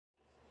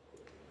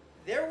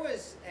There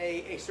was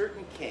a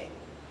certain king,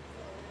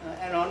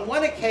 and on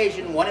one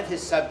occasion one of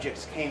his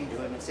subjects came to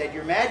him and said,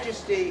 "Your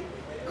Majesty,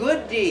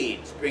 good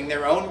deeds bring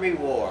their own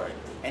reward,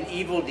 and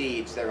evil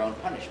deeds their own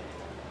punishment."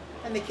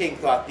 And the king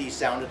thought these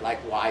sounded like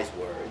wise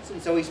words,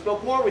 and so he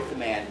spoke more with the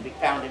man, and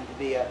found him to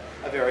be a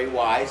very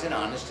wise and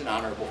honest and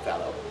honorable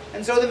fellow.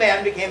 And so the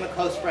man became a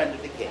close friend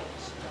of the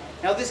king's.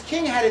 Now this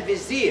king had a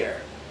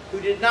vizier who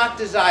did not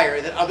desire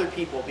that other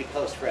people be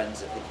close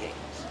friends of the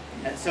king's,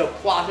 and so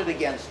plotted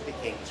against the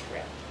king's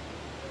friend.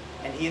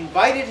 And he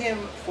invited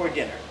him for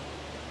dinner,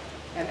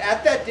 and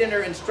at that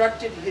dinner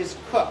instructed his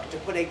cook to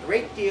put a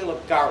great deal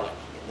of garlic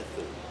in the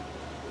food.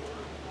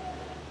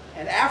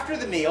 And after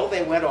the meal,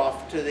 they went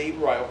off to the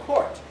royal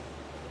court.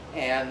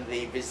 And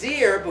the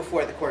vizier,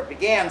 before the court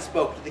began,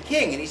 spoke to the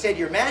king, and he said,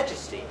 "Your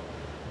Majesty,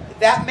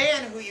 that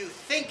man who you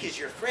think is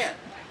your friend,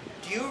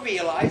 do you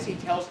realize he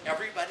tells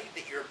everybody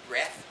that your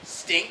breath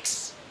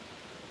stinks?"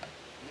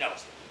 "No,"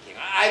 said the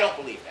king, "I don't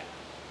believe that."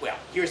 "Well,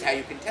 here's how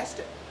you can test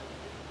it.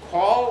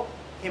 Call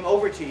him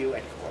over to you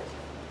at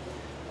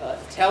court.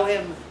 Tell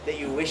him that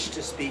you wish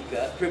to speak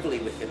privily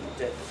with him,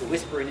 to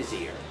whisper in his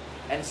ear,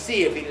 and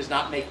see if he does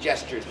not make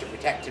gestures to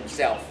protect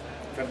himself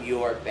from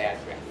your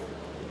bad breath."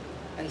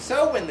 And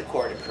so when the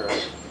court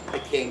occurred, the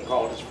king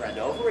called his friend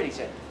over and he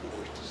said, "I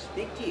wish to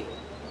speak to you."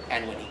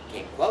 And when he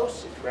came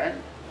close, his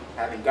friend,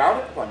 having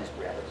garlic upon his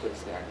breath, put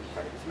his hand in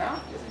front of his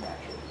mouth as a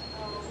natural.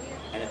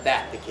 And at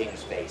that the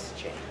king's face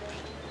changed.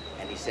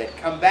 And he said,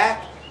 "Come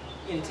back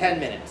in 10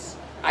 minutes.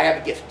 I have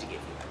a gift to give you."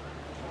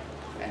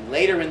 And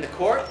later in the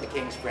court, the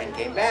king's friend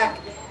came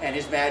back, and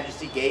His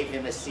Majesty gave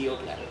him a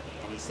sealed letter.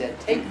 And he said,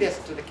 "Take this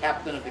to the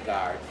captain of the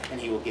guard, and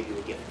he will give you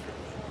a gift from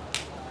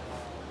me."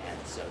 And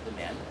so the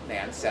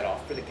man set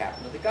off for the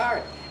captain of the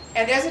guard.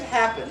 And as it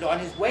happened, on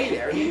his way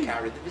there, he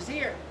encountered the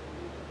vizier.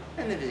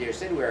 And the vizier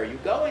said, "Where are you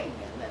going?"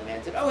 And then the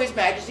man said, "Oh, His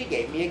Majesty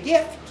gave me a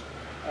gift.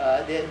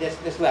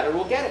 This letter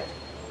will get it."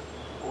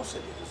 "Oh,"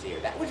 said the vizier,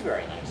 "that was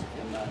very nice of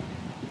him.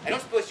 I don't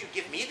suppose you'd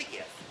give me the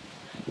gift."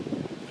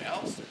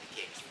 "Well," said the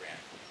king's friend,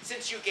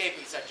 "since you gave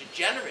me such a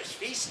generous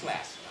feast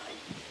last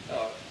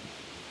night,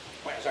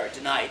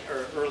 tonight,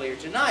 or earlier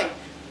tonight,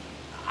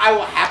 I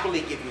will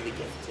happily give you the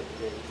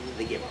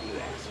gift you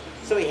asked."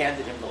 So he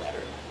handed him the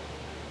letter.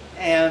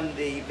 And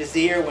the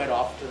vizier went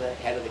off to the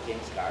head of the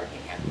king's guard,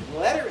 and he handed him the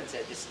letter and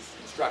said, "This is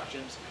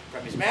instructions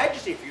from His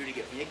Majesty for you to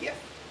give me a gift."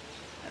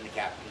 And the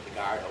captain of the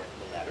guard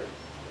opened the letter,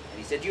 and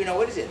he said, "Do you know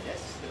what is in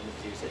this?" And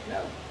the vizier said,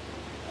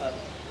 "No."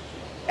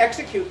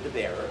 "Execute the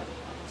bearer,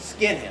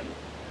 skin him,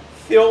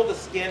 fill the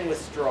skin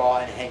with straw,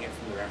 and hang it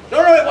from the ramrod."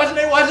 "No, it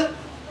wasn't.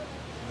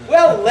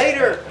 Well,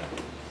 later,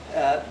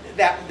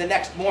 the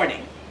next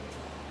morning,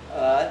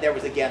 there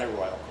was again a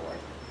royal court.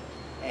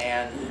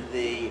 And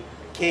the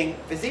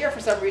vizier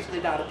for some reason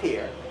did not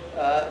appear.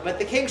 But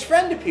the king's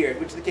friend appeared,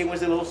 which the king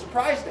was a little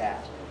surprised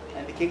at.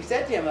 And the king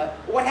said to him,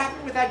 "What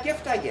happened with that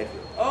gift I gave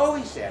you?" "Oh,"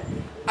 he said,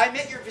 "I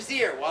met your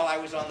vizier while I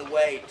was on the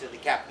way to the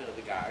captain of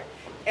the guard.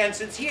 And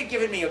since he had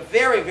given me a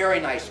very, very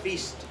nice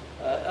feast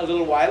a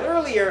little while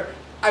earlier,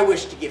 I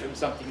wished to give him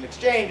something in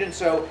exchange, and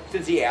so,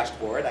 since he asked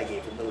for it, I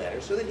gave him the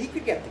letter so that he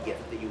could get the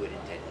gift that you had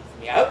intended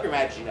for me. I hope your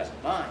Majesty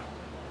doesn't mind."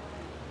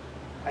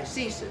 "I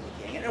see," said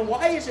the king. "And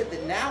why is it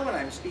that now when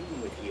I'm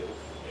speaking with you,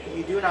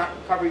 you do not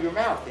cover your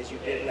mouth as you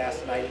did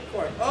last night in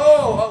court?"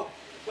 Oh,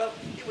 well,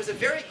 it was a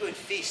very good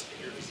feast that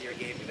your vizier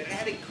gave me, but it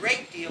had a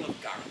great deal of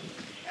garlic,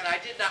 and I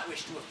did not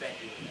wish to offend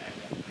you with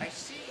that." "I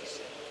see,"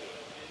 said the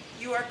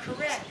king. "You are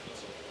correct.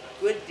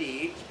 Good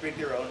deeds bring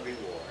their own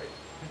reward,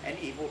 and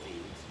evil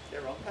deeds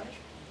their own punishment."